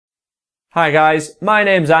Hi guys, my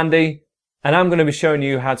name's Andy and I'm going to be showing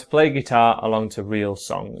you how to play guitar along to real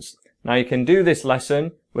songs. Now you can do this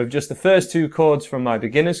lesson with just the first two chords from my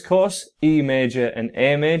beginner's course, E major and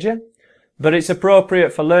A major, but it's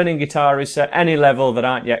appropriate for learning guitarists at any level that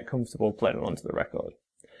aren't yet comfortable playing along to the record.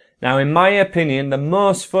 Now in my opinion, the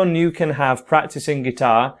most fun you can have practicing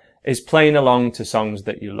guitar is playing along to songs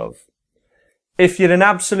that you love. If you're an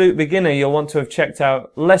absolute beginner, you'll want to have checked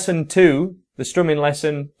out lesson 2, the strumming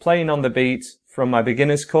lesson, playing on the beat from my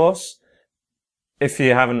beginner's course, if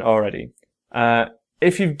you haven't already.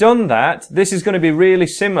 If you've done that, this is going to be really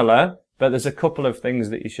similar, but there's a couple of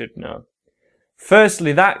things that you should know.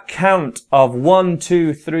 Firstly, that count of 1,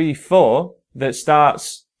 2, 3, 4 that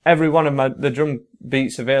starts every one of the drum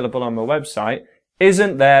beats available on my website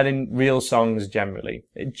isn't there in real songs generally.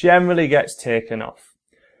 It generally gets taken off.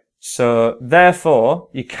 So therefore,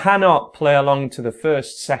 you cannot play along to the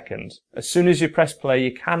first second. As soon as you press play,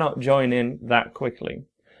 you cannot join in that quickly.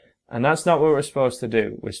 And that's not what we're supposed to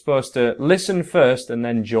do. We're supposed to listen first and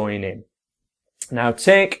then join in. Now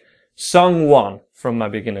take song 1 from my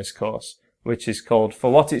beginner's course, which is called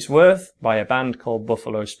For What It's Worth by a band called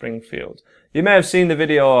Buffalo Springfield. You may have seen the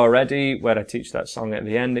video already where I teach that song at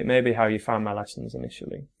the end. It may be how you found my lessons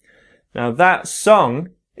initially. Now that song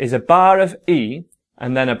is a bar of E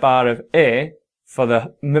and then a bar of A for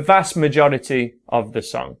the vast majority of the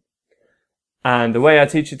song. And the way I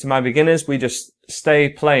teach it to my beginners, we just stay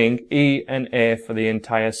playing E and A for the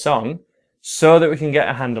entire song so that we can get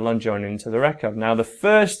a handle on joining into the record. Now the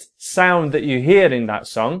first sound that you hear in that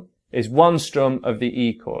song is one strum of the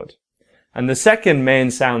E chord. And the second main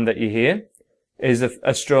sound that you hear is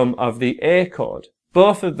a strum of the A chord.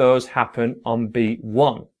 Both of those happen on beat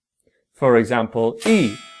 1. For example,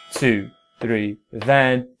 E, 2, 3,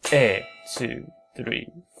 then A, 2, 3,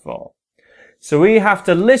 4. So we have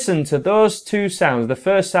to listen to those two sounds, the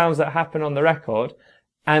first sounds that happen on the record,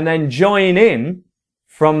 and then join in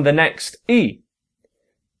from the next E.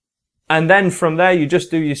 And then from there you just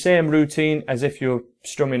do your same routine as if you're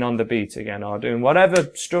strumming on the beat again, or doing whatever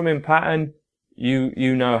strumming pattern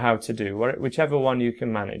you know how to do, whichever one you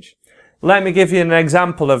can manage. Let me give you an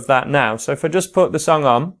example of that now. So if I just put the song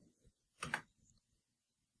on,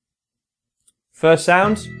 first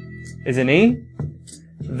sound is an E.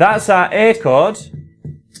 That's our A chord.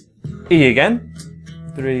 E again.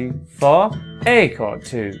 3, 4. A chord.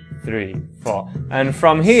 2, 3, 4. And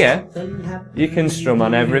from here, you can strum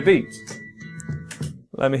on every beat.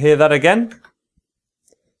 Let me hear that again.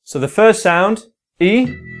 So the first sound, E,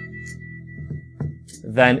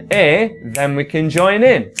 then A, then we can join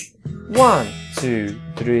in. 1, 2,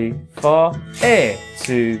 3, 4. A,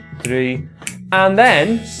 2, 3. And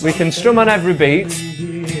then we can strum on every beat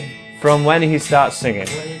from when he starts singing,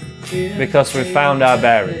 because we've found our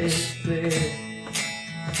bearings.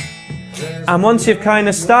 And once you've kind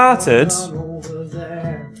of started,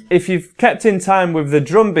 if you've kept in time with the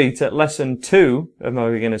drum beat at lesson 2 of my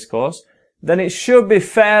beginner's course, then it should be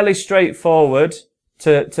fairly straightforward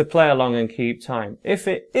to play along and keep time. If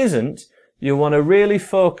it isn't, you'll want to really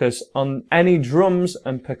focus on any drums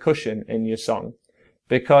and percussion in your song,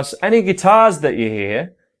 because any guitars that you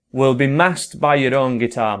hear will be masked by your own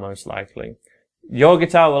guitar most likely. Your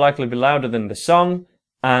guitar will likely be louder than the song,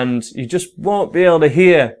 and you just won't be able to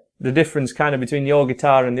hear the difference kind of between your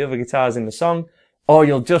guitar and the other guitars in the song, or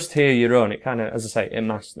you'll just hear your own. It kind of, as I say, it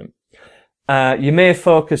masks them. You may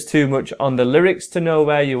focus too much on the lyrics to know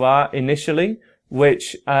where you are initially,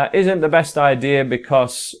 which isn't the best idea,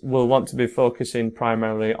 because we'll want to be focusing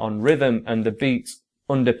primarily on rhythm and the beat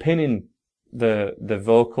underpinning the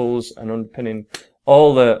vocals and underpinning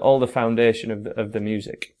all the foundation of the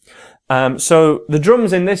music. So the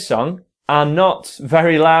drums in this song are not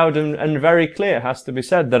very loud and very clear, it has to be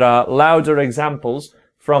said. There are louder examples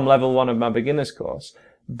from level 1 of my beginner's course,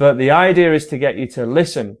 but the idea is to get you to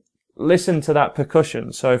listen to that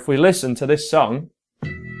percussion. So if we listen to this song, 2,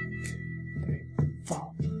 3,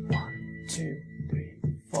 4, 1, 2, 3,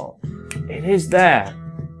 4, it is there.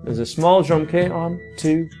 There's a small drum kit, 1,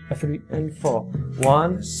 2, 3, and 4.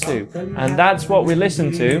 1, 2. And that's what we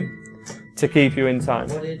listen to keep you in time.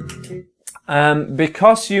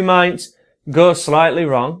 Because you might go slightly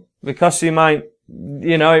wrong, because you might,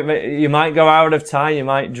 you might go out of time, you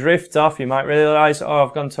might drift off, you might realize, oh,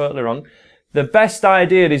 I've gone totally wrong. The best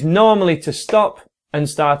idea is normally to stop and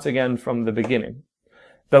start again from the beginning.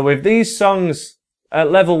 But with these songs, at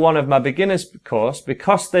level 1 of my beginner's course,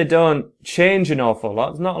 because they don't change an awful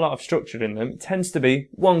lot, there's not a lot of structure in them, it tends to be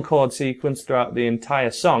one chord sequence throughout the entire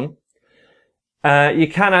song, you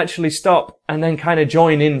can actually stop and then kind of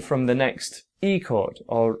join in from the next E chord,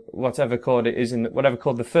 or whatever chord it is whatever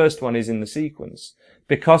chord the first one is in the sequence,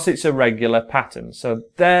 because it's a regular pattern. So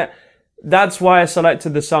that's why I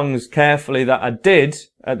selected the songs carefully that I did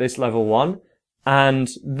at this level 1, and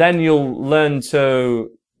then you'll learn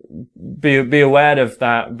to be aware of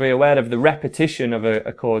that, be aware of the repetition of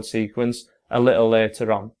a chord sequence a little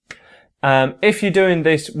later on. If you're doing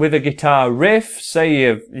this with a guitar riff, say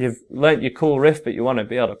you've learnt your cool riff, but you want to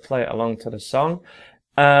be able to play it along to the song,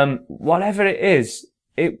 whatever it is,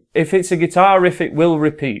 if it's a guitar riff, it will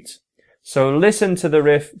repeat. So listen to the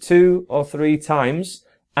riff 2 or 3 times,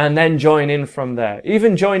 and then join in from there.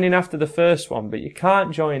 Even join in after the first one, but you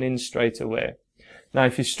can't join in straight away. Now,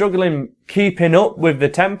 if you're struggling keeping up with the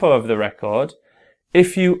tempo of the record,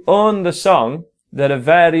 if you own the song, there are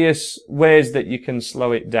various ways that you can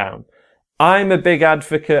slow it down. I'm a big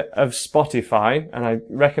advocate of Spotify, and I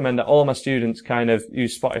recommend that all my students kind of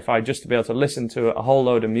use Spotify just to be able to listen to a whole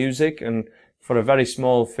load of music, and for a very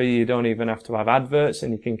small fee, you don't even have to have adverts,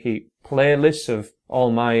 and you can keep playlists of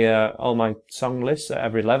all my song lists at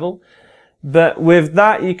every level. But with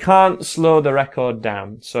that, you can't slow the record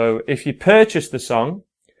down. So if you purchase the song,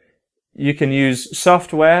 you can use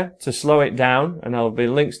software to slow it down, and there'll be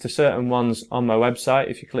links to certain ones on my website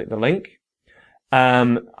if you click the link.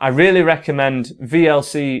 I really recommend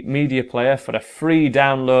VLC Media Player for a free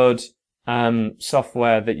download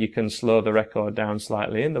software that you can slow the record down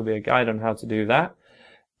slightly in. There'll be a guide on how to do that.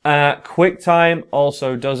 QuickTime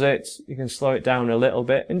also does it. You can slow it down a little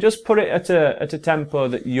bit and just put it at a tempo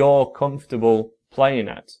that you're comfortable playing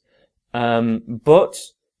at. But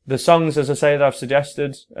the songs, as I say, that I've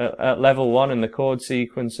suggested at level 1 and the chord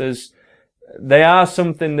sequences, they are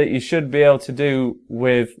something that you should be able to do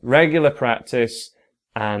with regular practice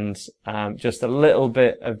and just a little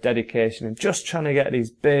bit of dedication and just trying to get these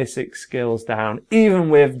basic skills down, even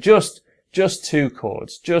with just 2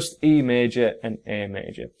 chords, just E major and A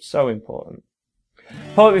major. So important.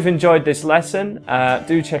 Hope you've enjoyed this lesson.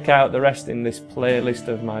 Do check out the rest in this playlist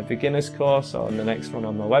of my beginners course or in the next one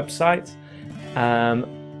on my website.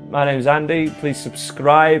 My name's Andy. Please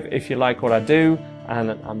subscribe if you like what I do,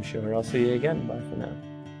 and I'm sure I'll see you again. Bye for now.